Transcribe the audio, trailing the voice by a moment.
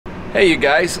Hey you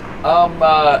guys,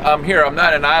 I'm here. I'm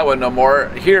not in Iowa no more.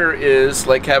 Here is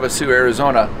Lake Havasu,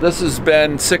 Arizona. This has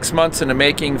been 6 months in the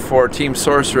making for Team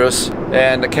Sorceress,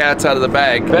 and the cat's out of the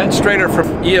bag. Ben Strader from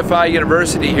EFI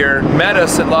University here met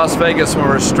us in Las Vegas when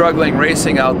we were struggling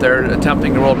racing out there,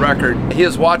 attempting the world record. He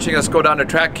is watching us go down the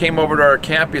track, came over to our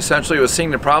camp, essentially was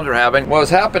seeing the problems we're having. What was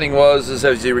happening was,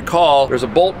 as you recall, there's a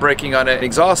bolt breaking on an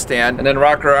exhaust stand, and then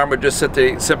rocker arm would just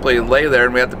simply lay there,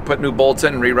 and we had to put new bolts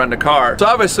in and rerun the car. So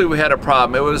obviously we had a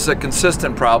problem. It was a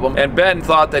consistent problem, and Ben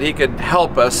thought that he could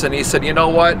help us, and he said, you know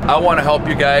what, I want to help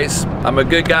you guys. I'm a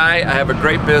good guy, I have a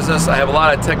great business, I have a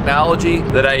lot of technology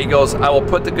that he goes, I will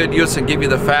put to good use and give you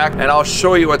the fact, and I'll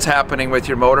show you what's happening with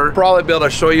your motor. Probably be able to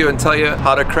show you and tell you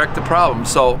how to correct the problem.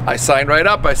 So I signed right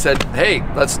up. I said, hey,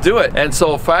 let's do it. And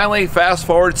so finally, fast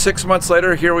forward 6 months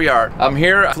later, here we are. I'm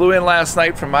here. I flew in last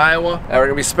night from Iowa, and we're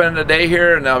gonna be spending the day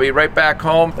here, and I'll be right back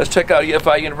home. Let's check out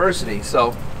EFI University.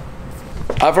 So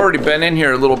I've already been in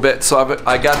here a little bit, so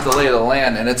I got the lay of the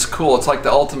land, and it's cool. It's like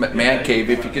the ultimate man cave.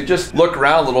 If you could just look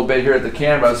around a little bit here at the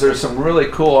cameras, there's some really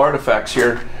cool artifacts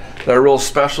here that are real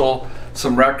special.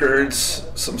 Some records,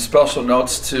 some special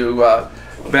notes to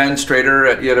Ben Strader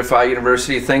at EFI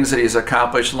University, things that he's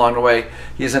accomplished along the way.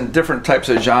 He's in different types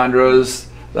of genres.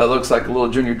 That looks like a little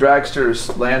junior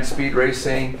dragsters, land speed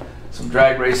racing, some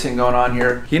drag racing going on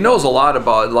here. He knows a lot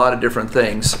about a lot of different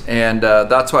things, and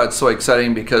that's why it's so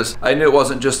exciting, because I knew it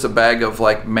wasn't just a bag of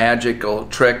like magical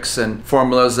tricks and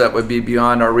formulas that would be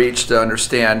beyond our reach to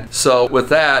understand. So with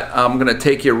that, I'm gonna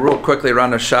take you real quickly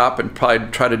around the shop and probably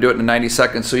try to do it in 90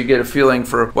 seconds so you get a feeling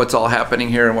for what's all happening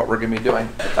here and what we're gonna be doing.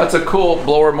 That's a cool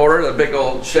blower motor, the big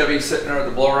old Chevy sitting there with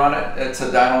the blower on it. It's a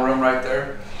dyno room right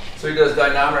there. So he does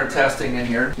dynamometer testing in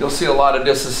here. You'll see a lot of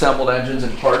disassembled engines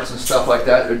and parts and stuff like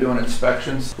that. They're doing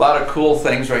inspections. A lot of cool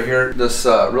things right here. This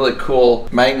really cool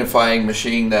magnifying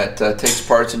machine that takes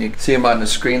parts, and you can see them on the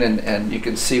screen, and you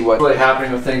can see what's really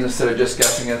happening with things instead of just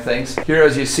guessing at things. Here,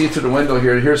 as you see through the window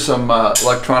here, here's some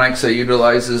electronics that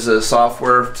utilizes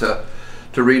software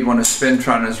to read when a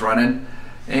Spintron is running.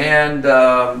 And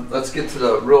let's get to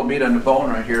the real meat on the bone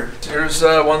right here. Here's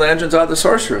one of the engines out of the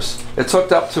Sorceress. It's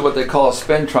hooked up to what they call a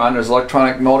Spintron. There's an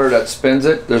electronic motor that spins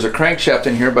it. There's a crankshaft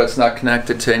in here, but it's not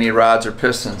connected to any rods or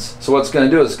pistons. So what it's going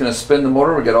to do is it's going to spin the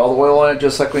motor. We get all the oil in it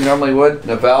just like we normally would.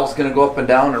 The valve's going to go up and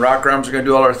down. The rocker arms are going to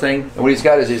do all our thing. And what he's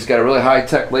got is he's got a really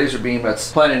high-tech laser beam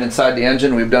that's planted inside the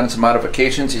engine. We've done some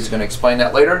modifications. He's going to explain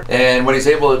that later. And what he's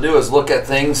able to do is look at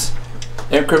things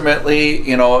incrementally,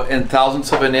 you know, in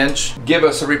thousandths of an inch, give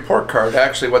us a report card,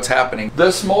 actually what's happening.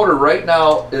 This motor right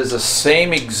now is the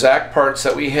same exact parts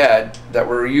that we had that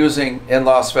we're using in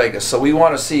Las Vegas. So we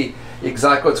want to see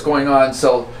exactly what's going on.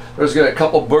 So there's a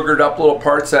couple boogered up little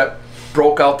parts that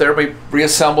broke out there. We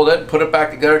reassembled it and put it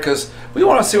back together because we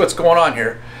want to see what's going on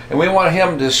here. And we want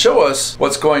him to show us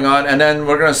what's going on, and then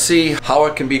we're going to see how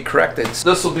it can be corrected. So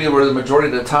this will be where the majority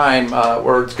of the time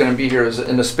where it's going to be here is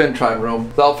in the Spintron room.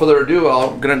 Without further ado,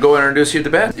 I'm going to go introduce you to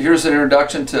Ben. Here's an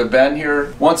introduction to Ben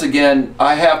here. Once again,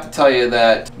 I have to tell you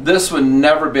that this would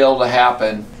never be able to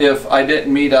happen if I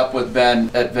didn't meet up with Ben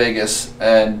at Vegas,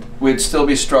 and we'd still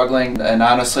be struggling and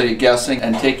honestly guessing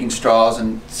and taking straws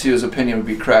and see whose opinion would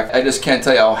be correct. I just can't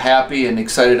tell you how happy and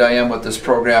excited I am with this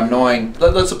program, knowing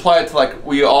let's apply it to like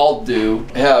we all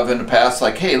have in the past,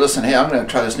 like, hey, listen, hey, I'm going to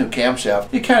try this new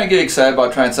camshaft. You kind of get excited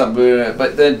about trying something,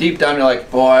 but then deep down you're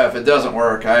like, boy, if it doesn't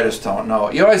work, I just don't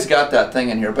know. You always got that thing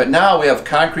in here, but now we have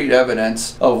concrete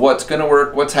evidence of what's going to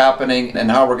work, what's happening, and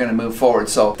how we're going to move forward.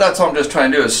 So that's all I'm just trying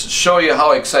to do, is show you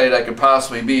how excited I could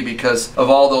possibly be because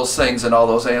of all those things and all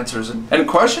those answers and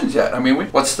questions yet. I mean,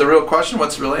 what's the real question?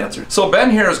 What's the real answer? So Ben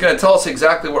here is going to tell us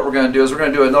exactly what we're going to do. Is we're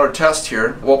going to do another test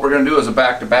here. What we're going to do is a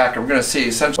back-to-back, and we're going to see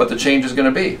essentially what the change is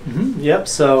going to be. Yep,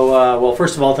 so well,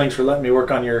 first of all, thanks for letting me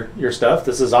work on your stuff.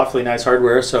 This is awfully nice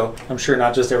hardware, so I'm sure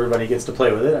not just everybody gets to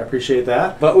play with it. I appreciate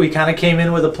that. But we kind of came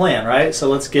in with a plan, right? So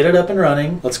let's get it up and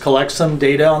running. Let's collect some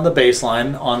data on the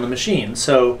baseline on the machine.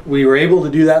 So we were able to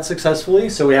do that successfully.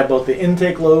 So we have both the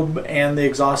intake lobe and the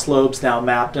exhaust lobes now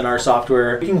mapped in our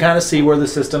software. We can kind of see where the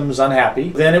system's unhappy.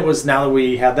 Then it was, now that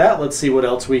we had that, let's see what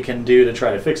else we can do to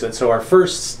try to fix it. So our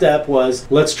first step was,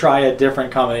 let's try a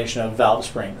different combination of valve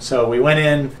springs. So we went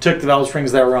in, took the valve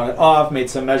springs that were on it off, made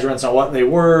some measurements on what they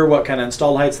were, what kind of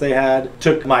installed heights they had,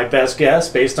 took my best guess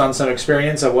based on some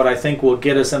experience of what I think will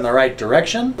get us in the right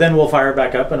direction. Then we'll fire it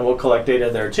back up and we'll collect data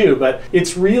there too. But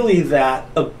it's really that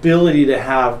ability to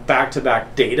have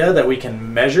back-to-back data that we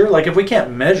can measure. Like if we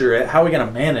can't measure it, how are we going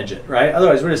to manage it, right?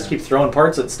 Otherwise we just keep throwing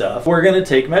parts at stuff. We're going to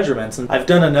take measurements, and I've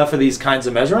done enough of these kinds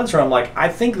of measurements where I'm like, I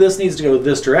think this needs to go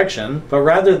this direction, but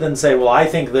rather than say, well, I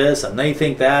think this and they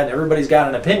think that, and everybody's got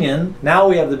an opinion, now now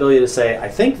we have the ability to say, I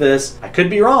think this, I could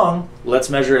be wrong,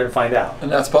 let's measure it and find out.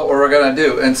 And that's about what we're going to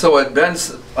do. And so what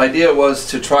Ben's idea was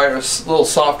to try a little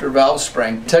softer valve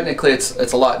spring. Technically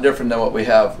it's a lot different than what we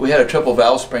have. We had a triple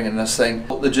valve spring in this thing.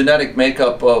 The genetic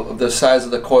makeup of the size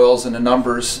of the coils and the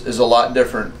numbers is a lot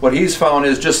different. What he's found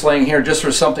is just laying here just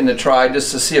for something to try,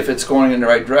 just to see if it's going in the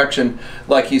right direction,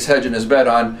 like he's hedging his bet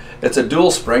on. It's a dual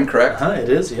spring, correct? It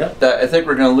is, yeah. I think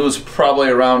we're going to lose probably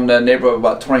around the neighborhood of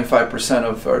about 25%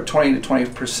 of, or 20 to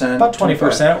 20%. About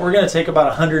 20%. We're going to take about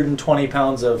 120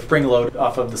 pounds of spring load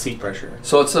off of the seat pressure.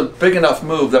 So it's a big enough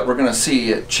move that we're going to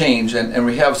see it change, and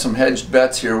we have some hedged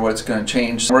bets here what's going to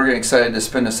change. We're getting excited to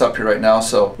spin this up here right now.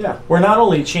 So yeah, we're not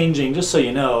only changing, just so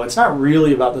you know, it's not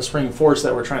really about the spring force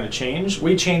that we're trying to change.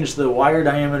 We changed the wire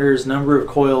diameters, number of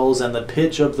coils, and the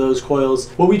pitch of those coils.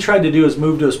 What we tried to do is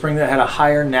move to a spring that had a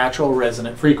higher natural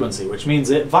resonant frequency, which means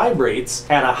it vibrates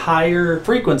at a higher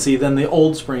frequency than the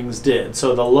old springs did.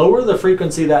 So the lower the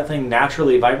frequency that thing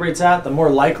naturally vibrates at, the more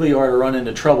likely you are to run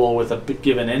into trouble with a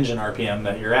given engine RPM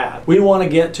that you're at. We want to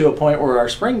get to a point where our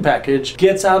spring package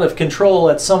gets out of control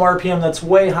at some RPM that's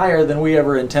way higher than we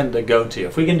ever intend to go to.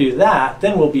 If we can do that,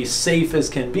 then we'll be safe as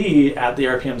can be at the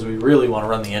RPMs we really want to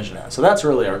run the engine at. So that's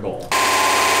really our goal.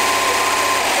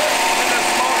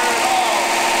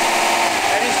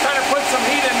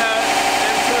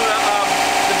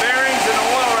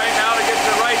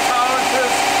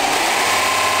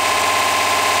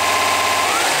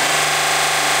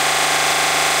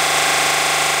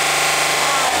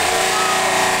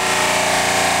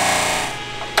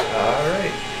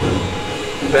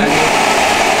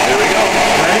 There we go.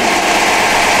 Right?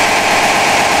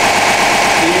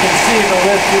 So you can see the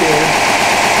lift here.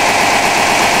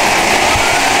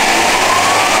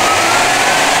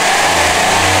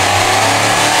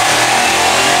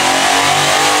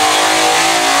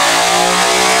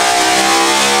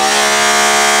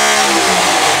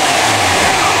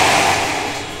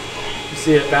 You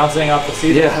see it bouncing off the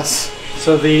seat? Yes.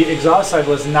 So the exhaust side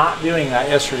was not doing that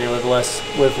yesterday with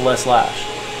less lash.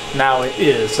 Now it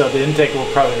is, so the intake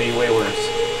will probably be way worse.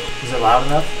 Is it loud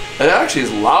enough? It actually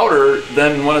is louder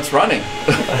than when it's running.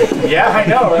 Yeah, I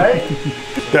know, right?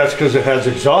 That's because it has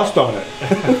exhaust on it.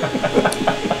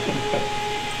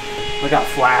 Look how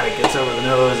flat it gets over the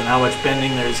nose and how much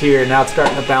bending there's here. Now it's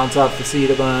starting to bounce off the seat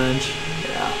a bunch.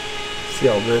 Yeah, see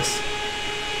all this?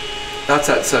 That's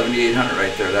that 7800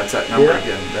 right there. That's that number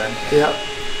again, Ben. Yep.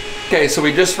 Okay, so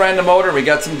we just ran the motor. We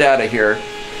got some data here.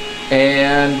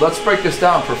 And let's break this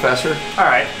down, Professor. All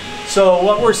right. So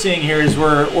what we're seeing here is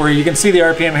where you can see the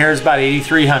RPM here is about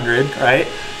 8,300, right?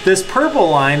 This purple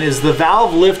line is the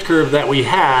valve lift curve that we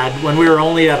had when we were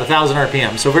only at 1,000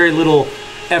 RPM. So very little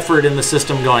effort in the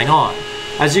system going on.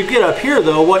 As you get up here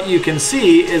though, what you can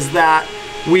see is that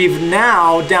we've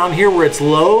now, down here where it's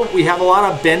low, we have a lot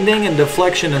of bending and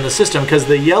deflection in the system because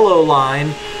the yellow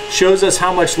line shows us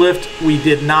how much lift we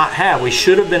did not have. We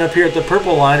should have been up here at the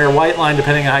purple line or white line,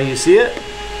 depending on how you see it,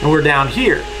 and we're down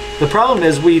here. The problem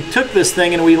is we took this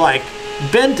thing and we like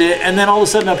bent it, and then all of a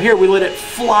sudden up here we let it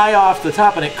fly off the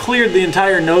top and it cleared the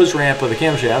entire nose ramp of the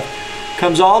camshaft.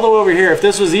 Comes all the way over here. If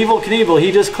this was Evel Knievel,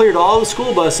 he just cleared all the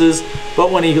school buses, but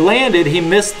when he landed, he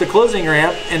missed the closing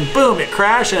ramp, and boom, it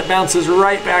crashed and it bounces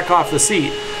right back off the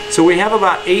seat. So we have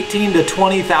about 18 to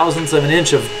 20 thousandths of an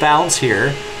inch of bounce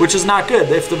here, which is not good.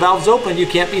 If the valve's open, you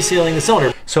can't be sealing the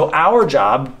cylinder. So our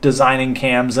job, designing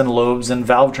cams and lobes and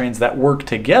valve trains that work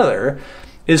together,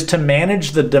 is to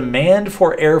manage the demand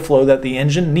for airflow that the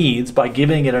engine needs by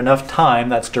giving it enough time,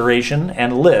 that's duration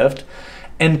and lift,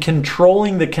 and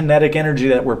controlling the kinetic energy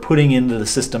that we're putting into the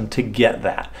system to get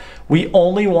that. We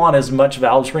only want as much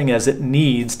valve spring as it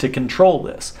needs to control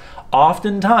this.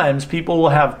 Oftentimes, people will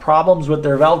have problems with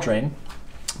their valve train.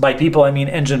 By people, I mean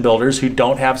engine builders who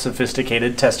don't have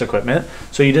sophisticated test equipment,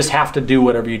 so you just have to do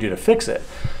whatever you do to fix it.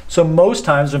 So most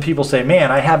times when people say,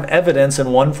 man, I have evidence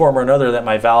in one form or another that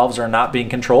my valves are not being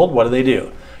controlled, what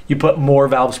do? You put more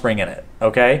valve spring in it,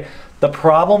 okay? The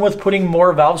problem with putting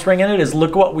more valve spring in it is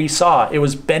look what we saw. It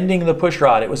was bending the push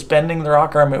rod, it was bending the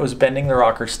rocker arm, it was bending the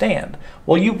rocker stand.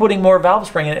 Well, you putting more valve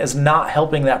spring in it is not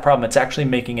helping that problem, it's actually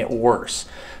making it worse.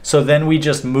 So then we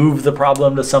just move the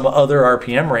problem to some other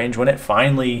RPM range when it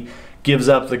finally gives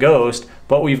up the ghost,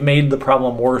 but we've made the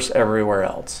problem worse everywhere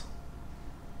else.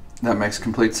 That makes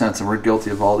complete sense, and we're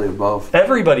guilty of all the above.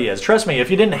 Everybody is. Trust me,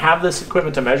 if you didn't have this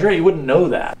equipment to measure it, you wouldn't know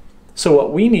that. So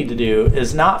what we need to do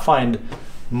is not find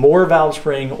more valve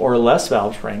spring or less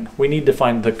valve spring. We need to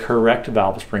find the correct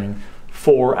valve spring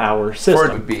for our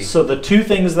system. So the two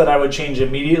things that I would change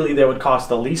immediately that would cost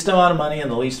the least amount of money and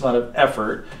the least amount of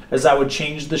effort is I would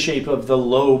change the shape of the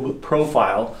lobe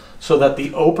profile so that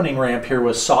the opening ramp here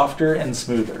was softer and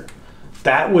smoother.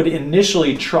 That would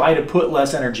initially try to put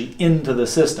less energy into the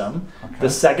system. Okay. The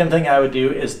second thing I would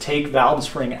do is take valve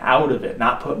spring out of it,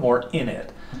 not put more in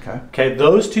it. Okay,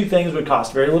 those two things would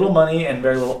cost very little money and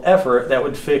very little effort. That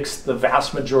would fix the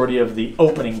vast majority of the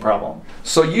opening problem.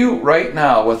 So you, right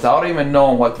now, without even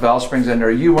knowing what the valve spring's in there,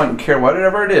 you wouldn't care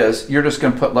whatever it is, you're just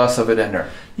going to put less of it in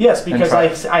there. Yes, because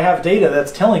I have data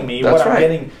that's telling me what I'm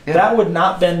getting. Yeah. That would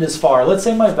not bend as far. Let's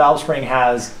say my valve spring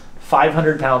has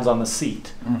 500 pounds on the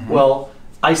seat. Well,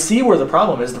 I see where the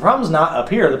problem is. The problem's not up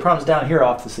here, the problem's down here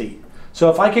off the seat. So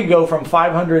if I could go from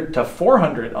 500 to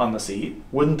 400 on the seat,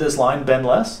 wouldn't this line bend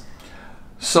less?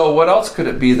 So what else could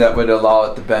it be that would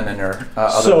allow it to bend in there?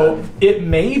 It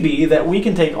may be that we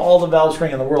can take all the valve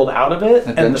spring in the world out of it,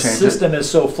 and the system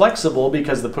is so flexible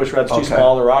because the push rod's too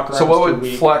small, the rocker arm's too weak. So what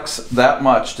would flex that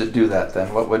much to do that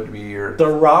then? What would be your... The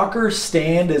rocker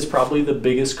stand is probably the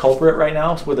biggest culprit right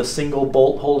now, with a single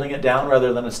bolt holding it down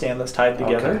rather than a stand that's tied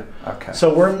together. Okay.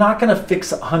 So we're not going to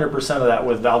fix 100% of that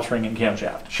with valve spring and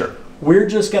camshaft. Sure. We're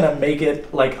just going to make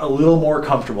it like a little more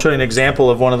comfortable. I'll show you an example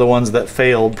of one of the ones that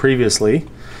failed previously.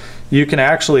 You can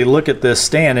actually look at this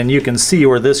stand and you can see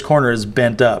where this corner is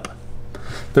bent up.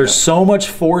 There's so much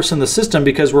force in the system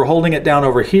because we're holding it down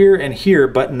over here and here,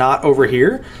 but not over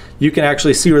here. You can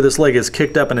actually see where this leg is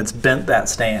kicked up and it's bent that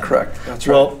stand. Correct, that's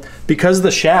right. Well, because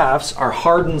the shafts are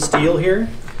hardened steel here,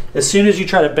 as soon as you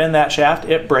try to bend that shaft,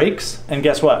 it breaks, and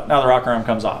guess what? Now the rocker arm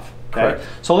comes off. Okay? Correct.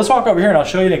 So let's walk over here and I'll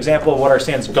show you an example of what our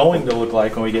stand's going to look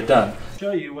like when we get done. I'll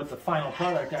show you what the final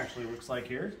product actually looks like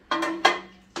here.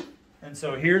 And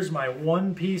so here's my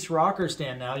one-piece rocker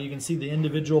stand now. You can see the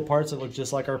individual parts that look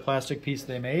just like our plastic piece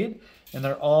they made, and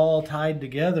they're all tied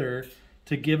together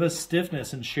to give us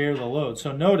stiffness and share the load.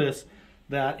 So notice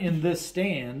that in this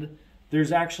stand,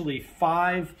 there's actually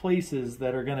 5 places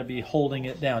that are going to be holding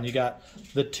it down. You got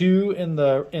the 2 in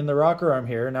the rocker arm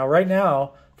here. Now right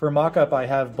now, for mock-up, I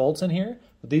have bolts in here,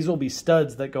 but these will be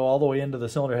studs that go all the way into the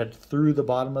cylinder head through the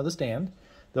bottom of the stand.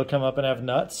 They'll come up and have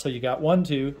nuts. So you got 1,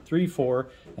 2, 3, 4,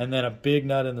 and then a big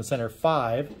nut in the center,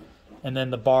 5, and then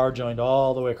the bar joined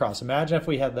all the way across. Imagine if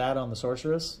we had that on the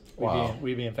Sorceress.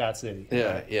 We'd be in Fat City.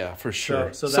 Yeah, yeah, for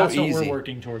sure. So that's what we're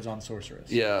working towards on Sorceress.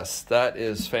 Yes, that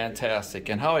is fantastic.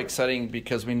 And how exciting,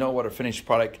 because we know what a finished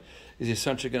product is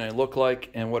essentially going to look like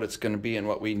and what it's going to be and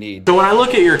what we need. So when I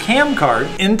look at your cam card,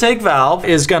 intake valve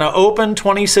is going to open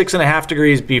 26.5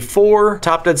 degrees before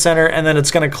top dead center, and then it's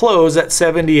going to close at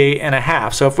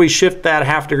 78.5. So if we shift that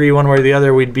 ½ degree one way or the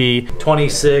other, we'd be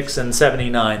 26 and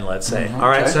 79, let's say. All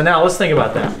right, so now let's think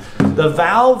about that. The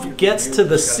valve gets to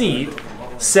the seat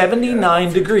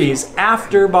 79 degrees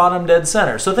after bottom dead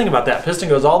center. So think about that. Piston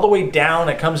goes all the way down,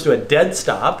 it comes to a dead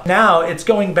stop. Now it's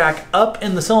going back up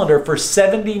in the cylinder for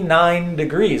 79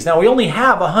 degrees. Now we only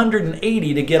have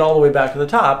 180 to get all the way back to the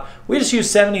top. We just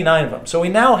use 79 of them. So we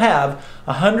now have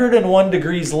 101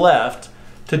 degrees left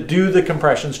to do the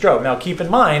compression stroke. Now keep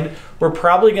in mind, we're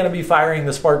probably going to be firing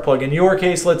the spark plug. In your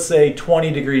case, let's say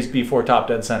 20 degrees before top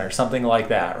dead center, something like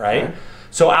that, right? Okay.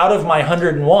 So out of my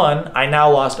 101, I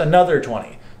now lost another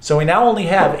 20. So we now only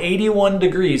have 81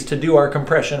 degrees to do our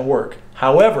compression work.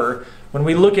 However, when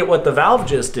we look at what the valve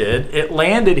just did, it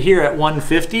landed here at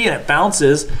 150 and it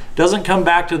bounces, doesn't come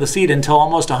back to the seat until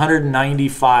almost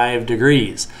 195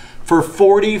 degrees. For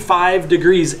 45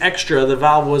 degrees extra, the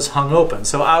valve was hung open.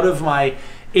 So out of my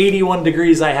 81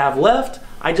 degrees I have left,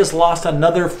 I just lost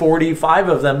another 45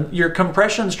 of them. Your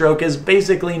compression stroke is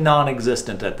basically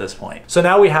non-existent at this point. So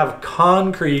now we have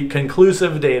concrete,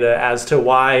 conclusive data as to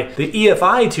why the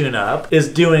EFI tune-up is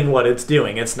doing what it's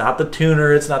doing. It's not the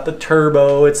tuner, it's not the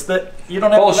turbo, it's the, you don't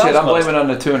have bullshit, I'm blaming it on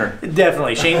the tuner.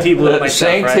 Definitely, Shane T blew up my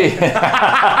Shane stuff, T.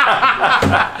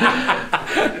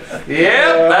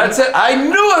 Yep, that's it. I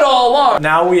knew it all along.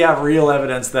 Now we have real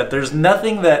evidence that there's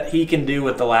nothing that he can do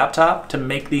with the laptop to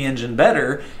make the engine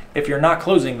better if you're not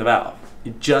closing the valve.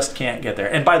 You just can't get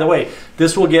there. And by the way,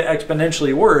 this will get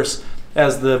exponentially worse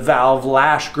as the valve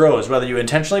lash grows, whether you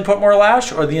intentionally put more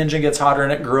lash or the engine gets hotter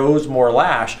and it grows more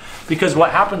lash. Because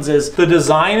what happens is the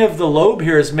design of the lobe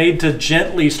here is made to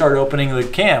gently start opening the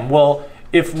cam. Well,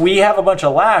 if we have a bunch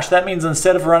of lash, that means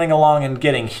instead of running along and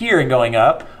getting here and going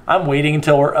up, I'm waiting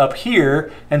until we're up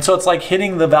here. And so it's like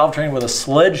hitting the Valvetrain with a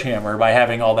sledgehammer by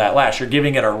having all that lash. You're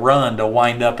giving it a run to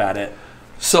wind up at it.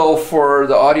 So for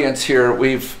the audience here,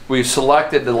 we've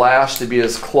selected the lash to be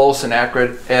as close and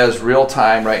accurate as real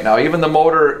time right now. Even the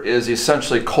motor is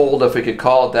essentially cold, if we could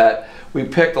call it that. We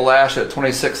picked the lash at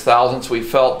 26 thousandths. We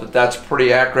felt that that's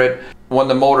pretty accurate. when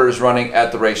the motor is running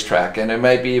at the racetrack, and it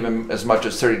may be even as much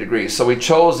as 30 degrees. So we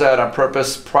chose that on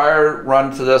purpose. Prior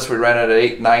run to this, we ran it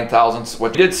at 8-9 thousandths. We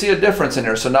did see a difference in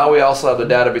here, so now we also have the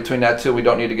data between that two. We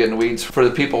don't need to get in the weeds for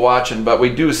the people watching, but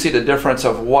we do see the difference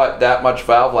of what that much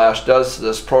valve lash does to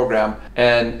this program,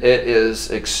 and it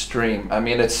is extreme. I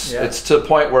mean, it's to the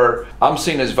point where I'm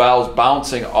seeing these valves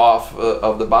bouncing off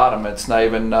of the bottom. It's not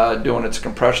even doing its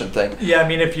compression thing. Yeah, I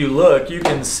mean, if you look, you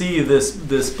can see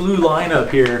this blue line up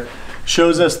here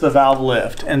shows us the valve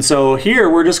lift. And so here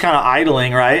we're just kind of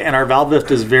idling, right? And our valve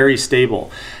lift is very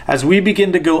stable. As we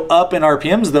begin to go up in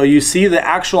RPMs though, you see the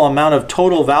actual amount of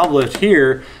total valve lift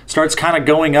here starts kind of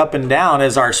going up and down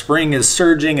as our spring is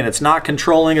surging and it's not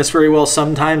controlling us very well.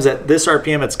 Sometimes at this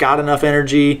RPM it's got enough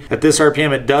energy, at this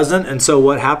RPM it doesn't. And so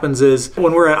what happens is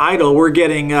when we're at idle, we're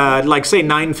getting like say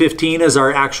 915 is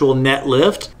our actual net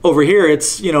lift. Over here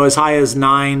it's, you know, as high as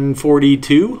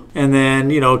 942, and then,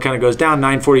 you know, it kind of goes down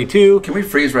 942. Can we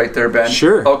freeze right there, Ben?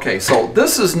 Sure. Okay, so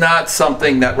this is not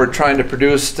something that we're trying to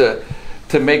produce to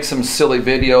make some silly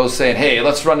videos saying, hey,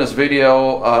 let's run this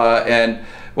video and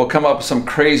we'll come up with some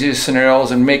crazy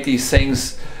scenarios and make these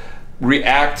things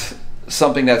react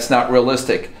something that's not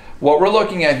realistic. What we're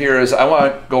looking at here is, I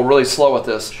want to go really slow with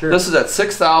this. Sure. This is at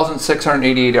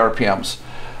 6,688 RPMs.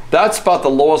 That's about the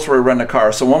lowest where we run the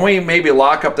car. So when we maybe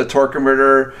lock up the torque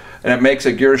converter and it makes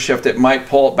a gear shift, it might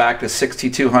pull it back to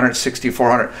 6,200,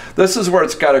 6,400. This is where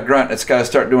it's got to grunt, it's got to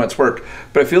start doing its work.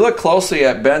 But if you look closely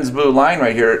at Ben's blue line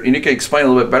right here, and you can explain a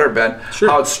little bit better, Ben, sure,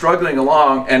 how it's struggling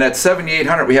along, and at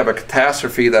 7,800 we have a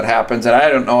catastrophe that happens, and I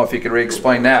don't know if you could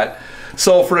re-explain that.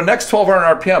 So for the next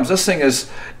 1,200 RPMs, this thing is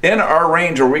in our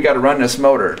range where we got to run this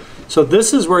motor. So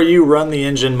this is where you run the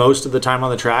engine most of the time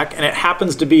on the track, and it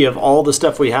happens to be, of all the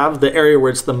stuff we have, the area where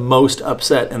it's the most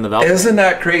upset in the valve. Isn't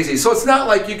that crazy? So it's not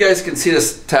like you guys can see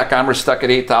this tachometer stuck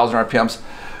at 8,000 RPMs.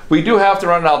 We do have to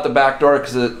run it out the back door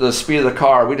because of the speed of the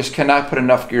car. We just cannot put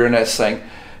enough gear in this thing.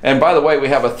 And by the way, we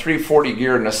have a 340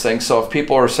 gear in this thing, so if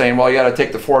people are saying, well, you got to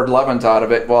take the 411s out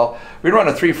of it, well, we run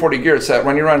a 340 gear. It's that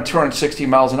when you run 260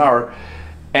 miles an hour,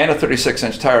 and a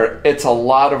 36-inch tire, it's a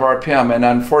lot of RPM, and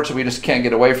unfortunately we just can't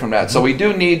get away from that. So we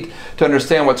do need to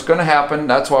understand what's going to happen.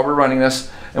 That's why we're running this,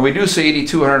 and we do see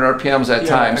 8,200 RPMs at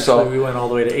times. Actually, so we went all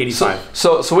the way to 85.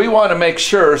 So we want to make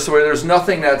sure so there's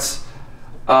nothing that's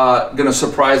going to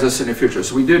surprise us in the future.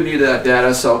 So we do need that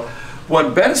data. So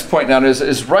what Ben's pointing out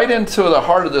is right into the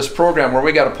heart of this program where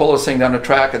we got to pull this thing down the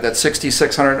track at that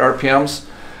 6,600 RPMs.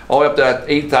 All the way up to that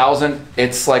 8,000,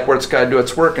 it's like where it's got to do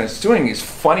its work, and it's doing these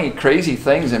funny, crazy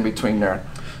things in between there.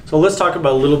 So let's talk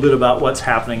about a little bit about what's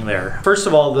happening there. First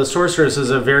of all, the Sorceress is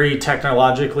a very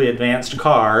technologically advanced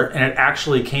car, and it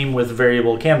actually came with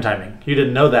variable cam timing. You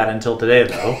didn't know that until today,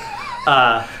 though.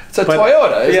 It's a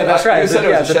Toyota. Yeah, that's right. You said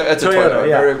it's a Toyota.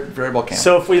 Yeah. Variable cam.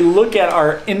 So if we look at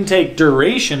our intake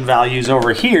duration values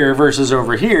over here versus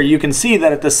over here, you can see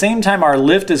that at the same time our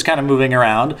lift is kind of moving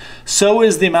around, so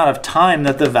is the amount of time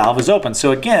that the valve is open.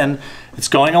 So again, it's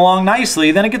going along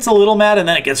nicely, then it gets a little mad, and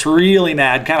then it gets really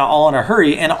mad, kind of all in a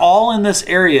hurry, and all in this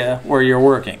area where you're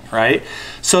working, right?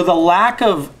 So the lack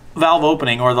of valve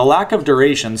opening or the lack of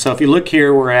duration, so if you look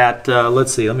here, we're at,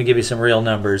 let's see, let me give you some real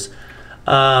numbers.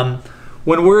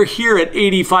 When we're here at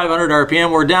 8,500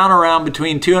 RPM, we're down around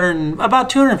between about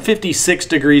 256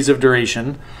 degrees of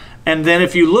duration. And then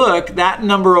if you look, that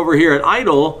number over here at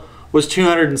idle was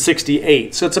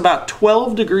 268. So it's about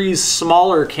 12 degrees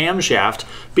smaller camshaft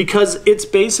because it's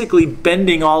basically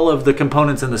bending all of the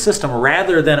components in the system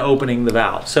rather than opening the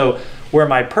valve. So where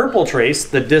my purple trace,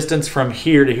 the distance from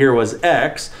here to here was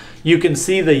X, you can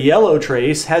see the yellow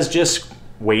trace has just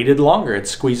waited longer. It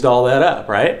squeezed all that up,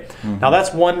 right? Mm-hmm. Now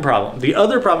that's one problem. The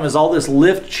other problem is all this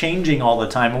lift changing all the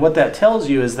time. And what that tells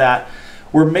you is that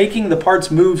we're making the parts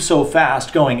move so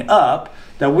fast going up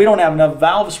that we don't have enough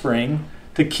valve spring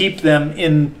to keep them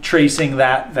in tracing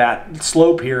that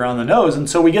slope here on the nose. And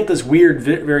so we get this weird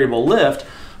variable lift.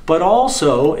 But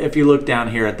also, if you look down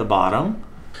here at the bottom,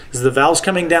 is the valve's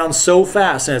coming down so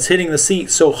fast and it's hitting the seat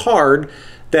so hard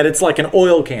that it's like an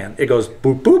oil can. It goes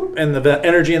boop, boop, and the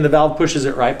energy in the valve pushes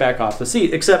it right back off the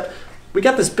seat. Except we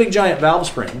got this big giant valve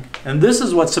spring, and this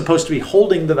is what's supposed to be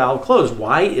holding the valve closed.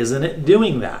 Why isn't it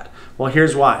doing that? Well,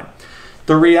 here's why.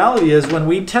 The reality is when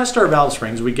we test our valve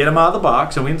springs, we get them out of the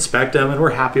box and we inspect them and we're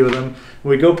happy with them.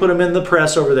 We go put them in the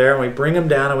press over there and we bring them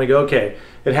down and we go, okay,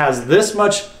 it has this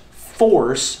much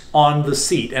force on the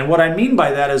seat. And what I mean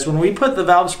by that is when we put the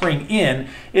valve spring in,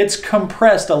 it's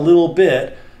compressed a little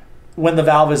bit when the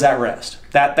valve is at rest.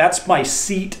 That's my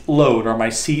seat load or my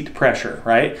seat pressure,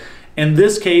 right? In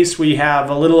this case, we have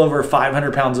a little over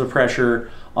 500 pounds of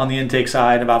pressure on the intake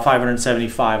side, about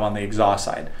 575 on the exhaust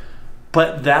side.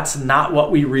 but that's not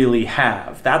what we really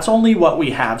have. That's only what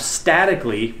we have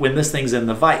statically when this thing's in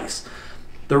the vise.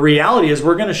 The reality is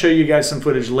we're going to show you guys some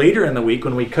footage later in the week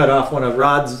when we cut off one of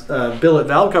Rod's billet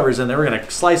valve covers in there. We're going to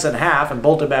slice it in half and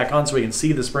bolt it back on so we can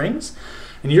see the springs.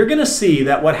 And you're going to see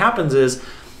that what happens is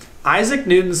Isaac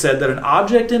Newton said that an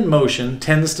object in motion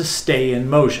tends to stay in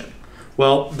motion.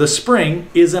 Well, the spring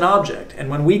is an object, and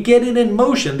when we get it in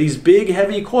motion, these big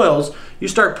heavy coils, you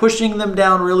start pushing them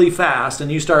down really fast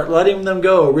and you start letting them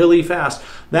go really fast.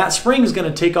 That spring is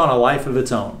going to take on a life of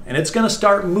its own, and it's going to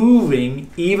start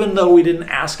moving even though we didn't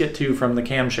ask it to from the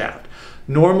camshaft.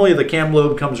 Normally the cam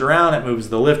lobe comes around, it moves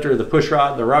the lifter, the push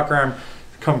rod, the rocker arm,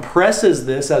 compresses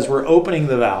this as we're opening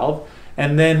the valve,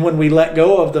 and then when we let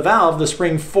go of the valve, the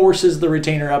spring forces the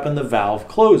retainer up and the valve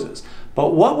closes.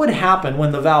 But what would happen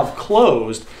when the valve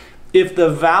closed if the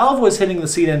valve was hitting the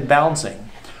seat and bouncing?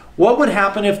 What would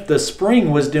happen if the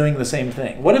spring was doing the same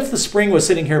thing? What if the spring was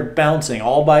sitting here bouncing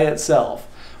all by itself?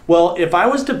 Well, if I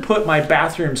was to put my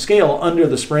bathroom scale under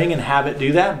the spring and have it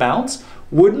do that bounce,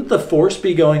 wouldn't the force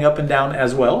be going up and down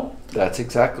as well? That's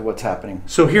exactly what's happening.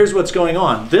 So here's what's going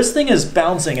on. This thing is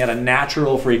bouncing at a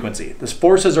natural frequency. The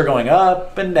forces are going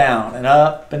up and down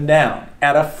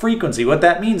at a frequency. What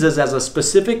that means is as a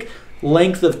specific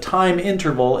length of time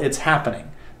interval, it's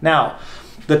happening. Now,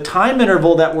 the time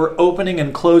interval that we're opening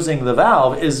and closing the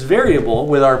valve is variable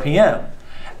with RPM.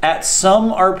 At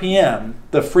some RPM,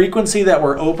 the frequency that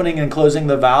we're opening and closing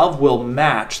the valve will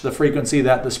match the frequency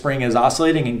that the spring is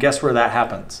oscillating, and guess where that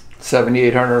happens?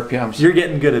 7,800 RPMs. You're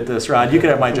getting good at this, Rod. You could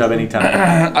have my job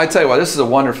anytime. I tell you what,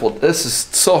 this is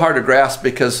so hard to grasp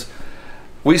because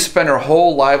we spend our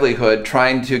whole livelihood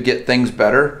trying to get things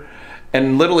better,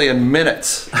 and literally in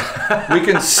minutes, we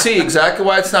can see exactly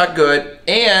why it's not good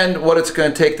and what it's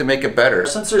going to take to make it better.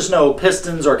 Since there's no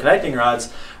pistons or connecting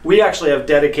rods, we actually have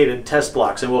dedicated test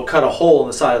blocks, and we'll cut a hole in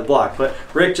the side of the block. But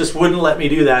Rick just wouldn't let me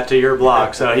do that to your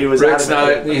block, so he was Rick's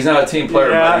he's not a team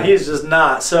player. Yeah, buddy. he's just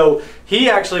not. So he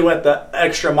actually went the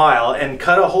extra mile and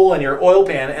cut a hole in your oil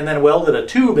pan and then welded a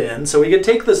tube in so we could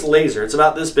take this laser. It's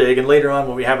about this big, and later on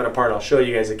when we have it apart, I'll show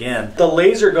you guys again. The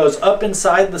laser goes up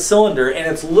inside the cylinder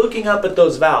and it's looking up at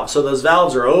those valves. So those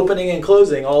valves are opening and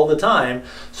closing all the time.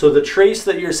 So the trace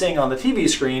that you're seeing on the TV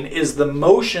screen is the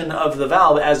motion of the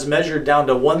valve as measured down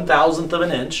to 1/1000th of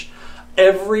an inch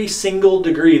every single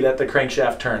degree that the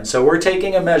crankshaft turns. So we're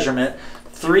taking a measurement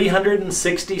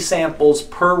 360 samples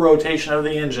per rotation of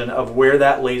the engine of where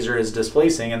that laser is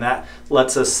displacing, and that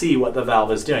lets us see what the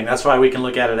valve is doing. That's why we can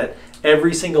look at it at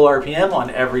every single RPM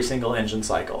on every single engine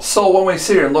cycle. So when we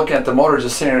sit here and look at the motor,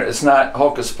 just sitting here, it's not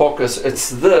hocus pocus, it's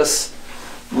this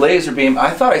laser beam. I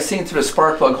thought I seen through the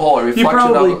spark plug hole a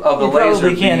reflection of the laser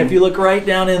beam. You can. If you look right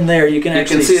down in there, you can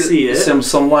actually see it.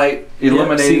 Some light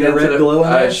illuminating the red glow in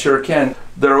there? I sure can.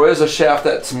 There is a shaft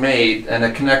that's made and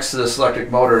it connects to this electric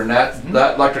motor, and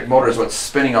that electric motor is what's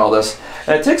spinning all this.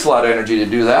 And it takes a lot of energy to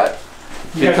do that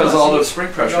because of all the spring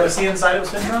pressure. You want to see inside of a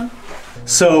spin drum?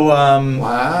 So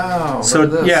wow.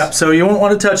 So yeah, so you won't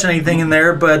want to touch anything in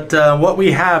there, but what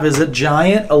we have is a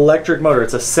giant electric motor.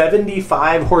 It's a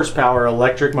 75 horsepower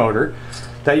electric motor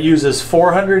that uses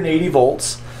 480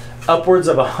 volts, upwards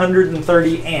of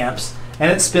 130 amps,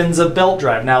 and it spins a belt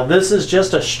drive. Now this is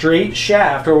just a straight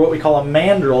shaft, or what we call a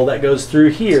mandrel, that goes through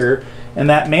here, and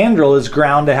that mandrel is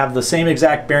ground to have the same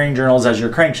exact bearing journals as your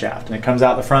crankshaft, and it comes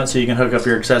out the front so you can hook up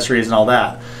your accessories and all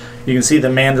that. You can see the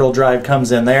mandrel drive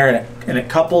comes in there and it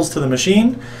couples to the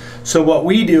machine. So what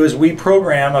we do is we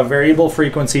program a variable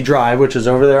frequency drive, which is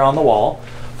over there on the wall,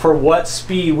 for what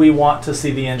speed we want to see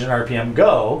the engine RPM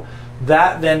go.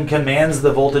 That then commands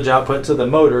the voltage output to the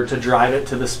motor to drive it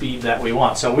to the speed that we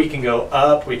want. So we can go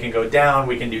up, we can go down,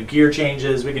 we can do gear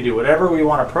changes, we can do whatever we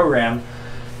want to program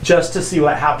just to see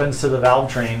what happens to the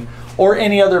Valvetrain or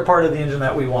any other part of the engine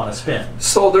that we want to spin.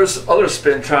 So there's other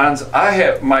spintrons. I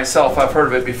have myself, I've heard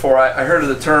of it before. I heard of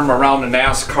the term around the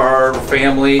NASCAR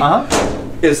family.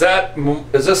 Is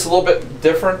this a little bit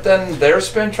different than their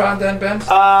spintron then,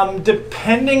 Ben?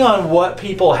 Depending on what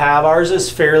people have, ours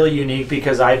is fairly unique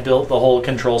because I built the whole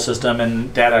control system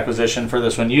and data acquisition for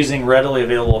this one using readily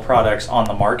available products on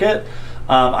the market.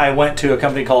 I went to a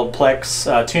company called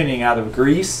Plex Tuning out of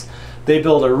Greece. They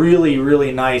build a really,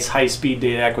 really nice high-speed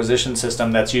data acquisition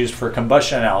system that's used for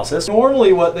combustion analysis.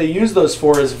 Normally what they use those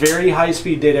for is very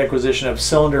high-speed data acquisition of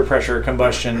cylinder pressure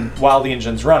combustion while the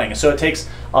engine's running. So it takes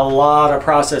a lot of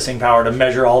processing power to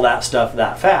measure all that stuff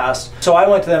that fast. So I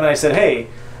went to them and I said, hey,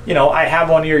 you know, I have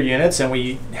one of your units and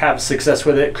we have success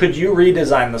with it. Could you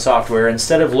redesign the software?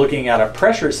 Instead of looking at a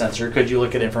pressure sensor, could you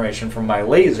look at information from my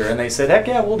laser? And they said, heck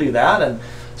yeah, we'll do that. And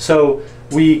So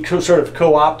we sort of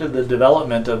co-opted the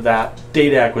development of that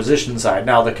data acquisition side.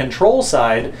 Now the control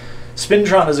side,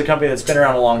 Spintron is a company that's been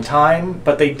around a long time,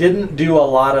 but they didn't do a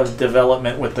lot of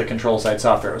development with the control side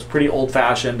software. It was pretty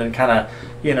old-fashioned and kind of,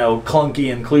 you know,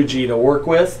 clunky and kludgy to work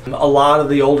with. A lot of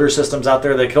the older systems out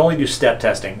there, they could only do step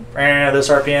testing. This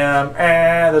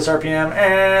RPM, this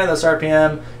RPM, this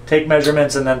RPM, take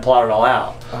measurements and then plot it all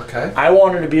out. Okay. I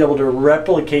wanted to be able to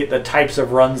replicate the types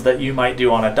of runs that you might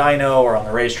do on a dyno or on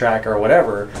the racetrack or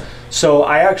whatever. So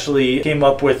I actually came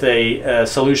up with a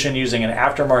solution using an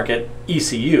aftermarket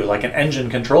ECU, like an engine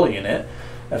control unit,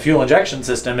 a fuel injection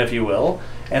system, if you will.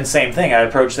 And same thing, I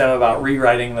approached them about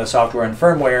rewriting the software and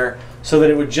firmware so that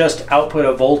it would just output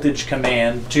a voltage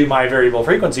command to my variable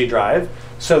frequency drive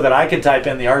so that I could type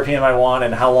in the RPM I want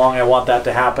and how long I want that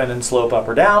to happen and slope up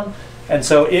or down. And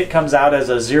so it comes out as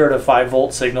a 0 to 5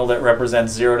 volt signal that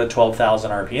represents 0 to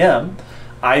 12,000 RPM.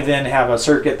 I then have a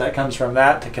circuit that comes from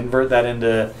that to convert that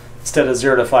into, instead of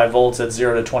 0 to 5 volts, it's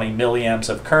 0 to 20 milliamps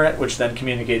of current, which then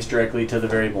communicates directly to the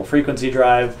variable frequency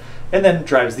drive and then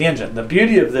drives the engine. The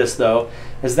beauty of this, though,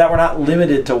 is that we're not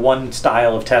limited to one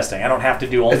style of testing. I don't have to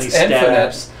do only steps.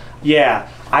 Infinite. Yeah,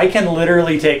 I can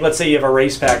literally take, let's say you have a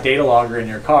race pack data logger in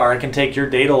your car, I can take your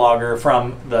data logger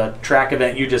from the track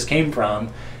event you just came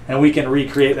from, and we can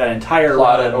recreate that entire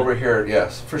plot run it over here,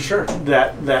 yes, for sure.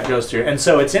 That goes through. And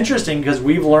so it's interesting because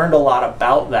we've learned a lot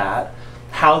about that,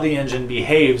 how the engine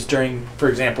behaves during, for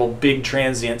example, big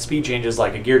transient speed changes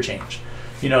like a gear change.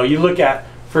 You know, you look at,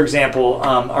 for example,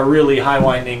 a really high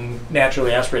winding,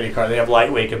 naturally aspirated car. They have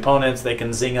lightweight components. They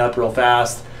can zing up real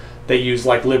fast. They use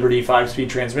like Liberty 5-speed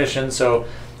transmission. So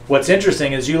what's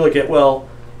interesting is you look at, well,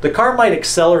 the car might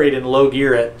accelerate in low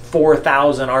gear at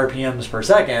 4,000 RPMs per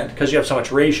second because you have so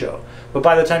much ratio. But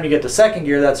by the time you get to second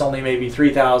gear, that's only maybe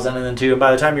 3,000 and then 2. And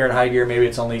by the time you're in high gear, maybe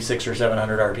it's only 600 or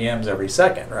 700 RPMs every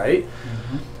second, right?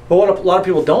 Mm-hmm. But what a lot of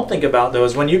people don't think about, though,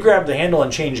 is when you grab the handle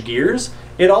and change gears,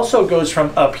 it also goes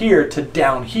from up here to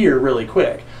down here really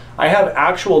quick. I have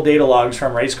actual data logs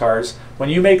from race cars. When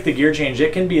you make the gear change,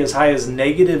 it can be as high as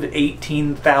negative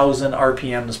 18,000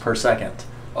 RPMs per second.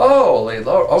 Holy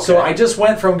Lord, okay. So I just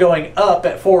went from going up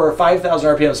at 4,000 or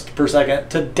 5,000 RPMs per second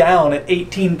to down at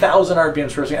 18,000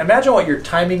 RPMs per second. Imagine what your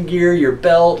timing gear, your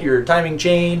belt, your timing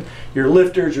chain, your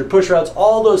lifters, your push rods,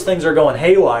 all those things are going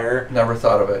haywire. Never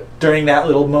thought of it. During that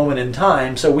little moment in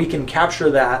time. So we can capture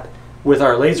that with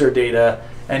our laser data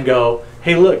and go,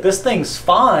 hey, look, this thing's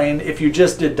fine if you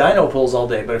just did dyno pulls all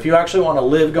day. But if you actually want to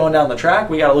live going down the track,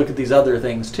 we got to look at these other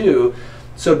things too.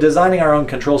 So designing our own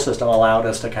control system allowed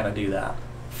us to kind of do that.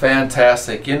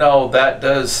 Fantastic. You know, that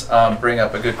does bring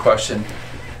up a good question.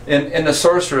 In the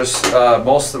Sorceress,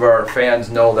 most of our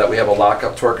fans know that we have a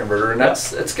lockup torque converter, and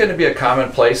it's going to be a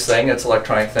commonplace thing. It's an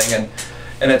electronic thing,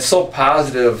 and it's so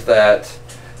positive that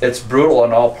it's brutal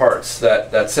on all parts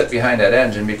that sit behind that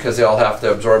engine because they all have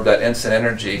to absorb that instant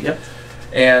energy. Yep.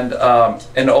 And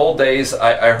in the old days,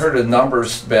 I heard the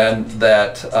numbers, Ben,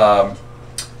 that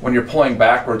when you're pulling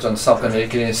backwards on something,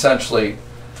 it can essentially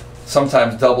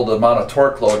sometimes double the amount of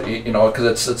torque load, you know,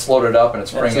 because it's loaded up and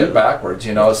it's bringing it backwards.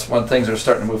 You know, it's when things are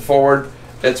starting to move forward,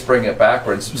 it's bringing it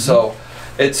backwards. Mm-hmm. So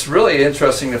it's really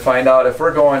interesting to find out if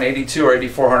we're going 82 or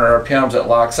 8,400 RPMs, it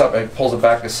locks up, it pulls it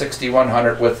back to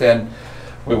 6,100 within.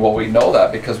 Well, we know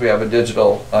that because we have a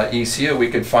digital ECU.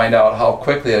 We could find out how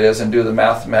quickly it is and do the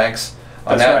mathematics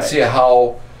on that and see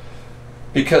how.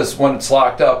 Because when it's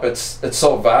locked up, it's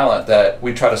so violent that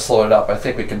we try to slow it up. I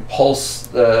think we can pulse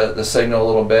the signal a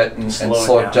little bit and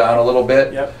slow it down a little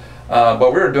bit. Yep.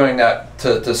 But we were doing that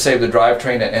to save the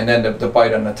drivetrain and then to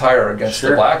bite on the tire against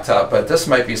the blacktop. But this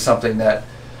might be something that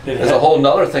is a whole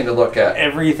nother thing to look at.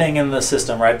 Everything in the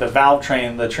system, right? The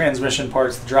Valvetrain, the transmission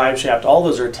parts, the drive shaft, all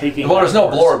those are taking. Well, there's no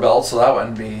blower belt, so that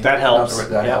wouldn't be. That helps.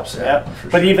 That helps. Yeah.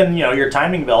 But even your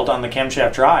timing belt on the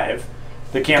camshaft drive.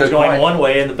 The cam's going one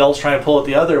way and the belt's trying to pull it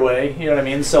the other way, you know what I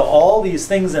mean? So all these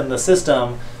things in the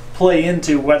system play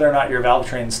into whether or not your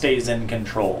Valvetrain stays in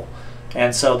control.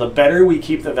 And so the better we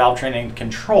keep the Valvetrain in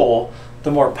control,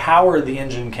 the more power the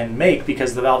engine can make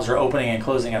because the valves are opening and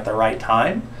closing at the right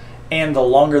time, and the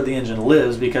longer the engine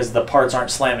lives because the parts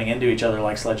aren't slamming into each other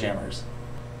like sledgehammers.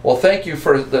 Well, thank you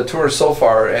for the tour so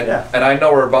far, and I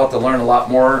know we're about to learn a lot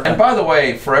more. And by the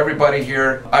way, for everybody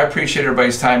here, I appreciate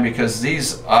everybody's time because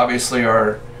these obviously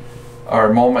are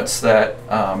moments that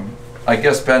I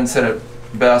guess Ben said it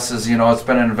best is, it's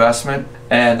been an investment,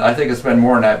 and I think it's been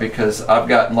more than that because I've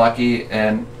gotten lucky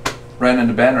and ran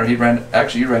into Ben, or you ran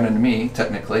into me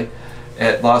technically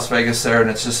at Las Vegas there,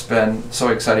 and it's just been so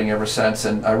exciting ever since,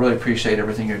 and I really appreciate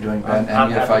everything you're doing, Ben,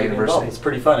 and EFI University. It's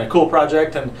pretty fun, a cool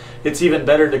project, and it's even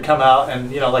better to come out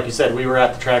and, like you said, we were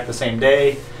at the track the same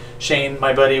day, Shane,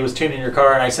 my buddy, was tuning your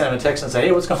car, and I sent him a text and said,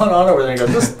 hey, what's going on over there? He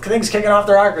goes, this thing's kicking off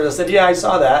the rockers. I said, yeah, I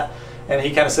saw that. And he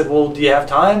kind of said, well, do you have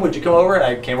time? Would you come over? And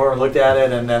I came over and looked at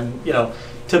it, and then, you know,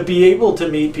 to be able to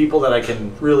meet people that I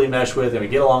can really mesh with and we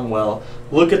get along well,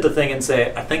 look at the thing and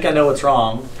say, I think I know what's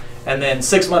wrong. And then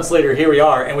 6 months later, here we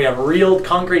are, and we have real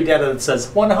concrete data that says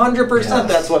 100%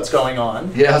 that's what's going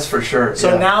on. Yes, for sure.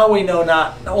 So now we know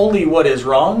not only what is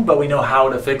wrong, but we know how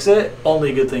to fix it.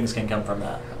 Only good things can come from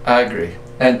that. I agree.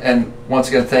 And once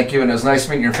again, thank you. And it was nice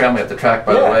meeting your family at the track,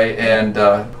 by the way. And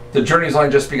the journey's only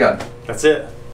just begun. That's it.